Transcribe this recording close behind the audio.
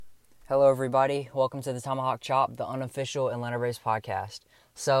Hello, everybody. Welcome to the Tomahawk Chop, the unofficial Atlanta Braves podcast.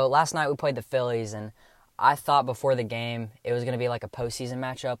 So last night we played the Phillies, and I thought before the game it was going to be like a postseason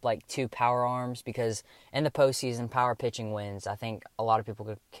matchup, like two power arms, because in the postseason, power pitching wins. I think a lot of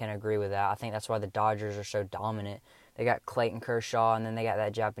people can agree with that. I think that's why the Dodgers are so dominant. They got Clayton Kershaw, and then they got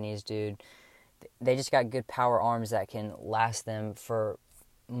that Japanese dude. They just got good power arms that can last them for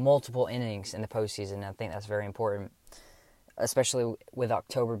multiple innings in the postseason. I think that's very important, especially with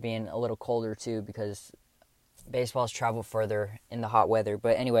October being a little colder too, because baseball's travel further in the hot weather.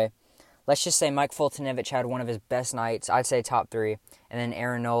 But anyway, let's just say Mike Foltynewicz had one of his best nights. I'd say top three. And then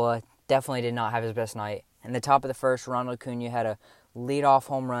Aaron Nola definitely did not have his best night. In the top of the first, Ronald Acuna had a leadoff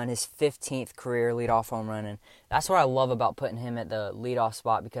home run, his 15th career leadoff home run. And that's what I love about putting him at the leadoff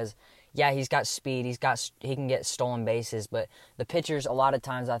spot, because yeah, he's got speed, he can get stolen bases, but the pitchers, a lot of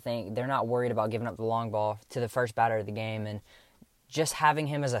times I think, they're not worried about giving up the long ball to the first batter of the game, and just having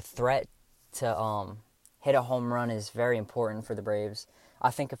him as a threat to hit a home run is very important for the Braves.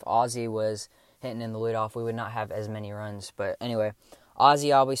 I think if Ozzie was hitting in the leadoff, we would not have as many runs. But anyway,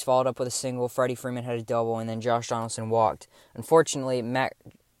 Ozzie always followed up with a single, Freddie Freeman had a double, and then Josh Donaldson walked. Unfortunately, Matt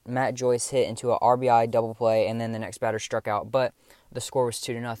Joyce hit into a RBI double play, and then the next batter struck out, but the score was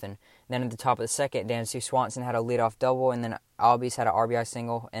 2-0. Then at the top of the second, Dansby Swanson had a leadoff double, and then Albies had an RBI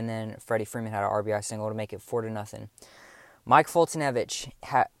single, and then Freddie Freeman had an RBI single to make it 4-0. Mike Foltynewicz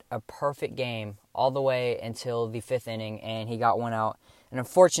had a perfect game all the way until the fifth inning, and he got one out. And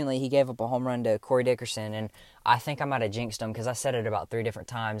unfortunately, he gave up a home run to Corey Dickerson, and I think I might have jinxed him because I said it about 3 different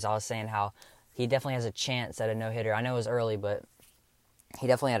times. I was saying how he definitely has a chance at a no-hitter. I know it was early, but he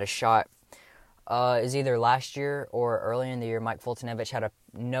definitely had a shot. It was either last year or earlier in the year, Mike Foltynewicz had a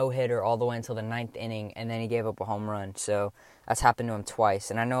no-hitter all the way until the 9th inning, and then he gave up a home run. So that's happened to him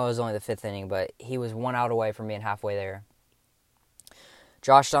twice. And I know it was only the 5th inning, but he was 1 out away from being halfway there.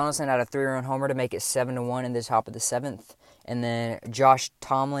 Josh Donaldson had a 3-run homer to make it 7-1 in the top of the 7th. And then Josh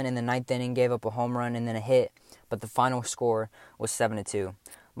Tomlin in the 9th inning gave up a home run and then a hit, but the final score was 7-2.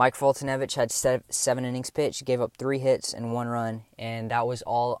 Mike Foltynewicz had 7 innings pitched, gave up 3 hits and 1 run, and that was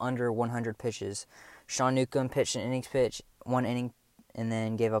all under 100 pitches. Sean Newcomb pitched an innings pitch, 1 inning, and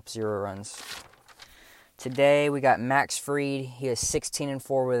then gave up 0 runs. Today we got Max Fried. He is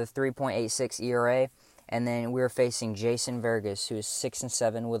 16-4 with a 3.86 ERA, and then we're facing Jason Vargas, who is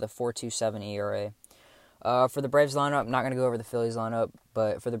 6-7 with a 4.27 ERA. For the Braves lineup, I'm not going to go over the Phillies lineup,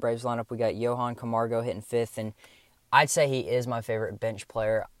 but for the Braves lineup, we got Johan Camargo hitting 5th, and I'd say he is my favorite bench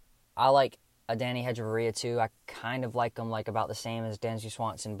player. I like Danny Hechavarria too. I kind of like him like about the same as Dansby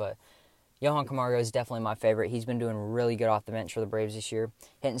Swanson, but Johan Camargo is definitely my favorite. He's been doing really good off the bench for the Braves this year.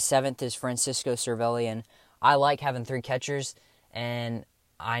 Hitting 7th is Francisco Cervelli, and I like having 3 catchers, and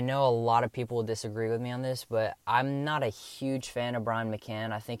I know a lot of people will disagree with me on this, but I'm not a huge fan of Brian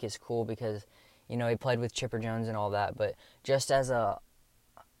McCann. I think it's cool because, you know, he played with Chipper Jones and all that, but just as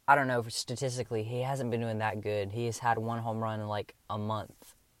I don't know, statistically, he hasn't been doing that good. He has had 1 home run in like a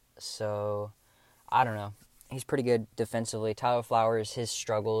month. So, I don't know. He's pretty good defensively. Tyler Flowers, his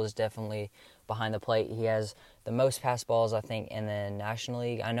struggle is definitely behind the plate. He has the most pass balls, I think, in the National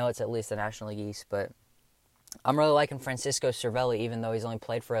League. I know it's at least the National League East, but I'm really liking Francisco Cervelli, even though he's only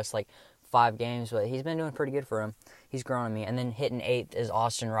played for us like 5 games, but he's been doing pretty good for him. He's growing on me. And then hitting 8th is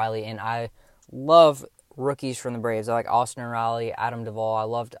Austin Riley, and I love rookies from the Braves. I like Austin Riley, Adam Duvall. I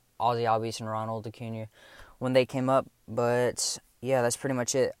loved Ozzie Albies and Ronald Acuna when they came up. But, yeah, that's pretty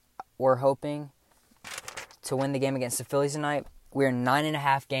much it. We're hoping to win the game against the Phillies tonight. We're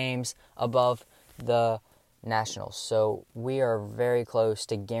 9.5 games above the Nationals. So we are very close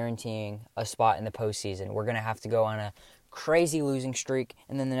to guaranteeing a spot in the postseason. We're going to have to go on a crazy losing streak,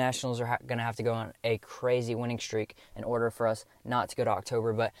 and then the Nationals are going to have to go on a crazy winning streak in order for us not to go to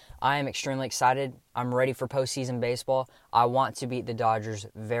October. But I am extremely excited. I'm ready for postseason baseball. I want to beat the Dodgers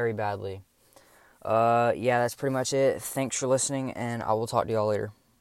very badly. Yeah, that's pretty much it. Thanks for listening, and I will talk to y'all later.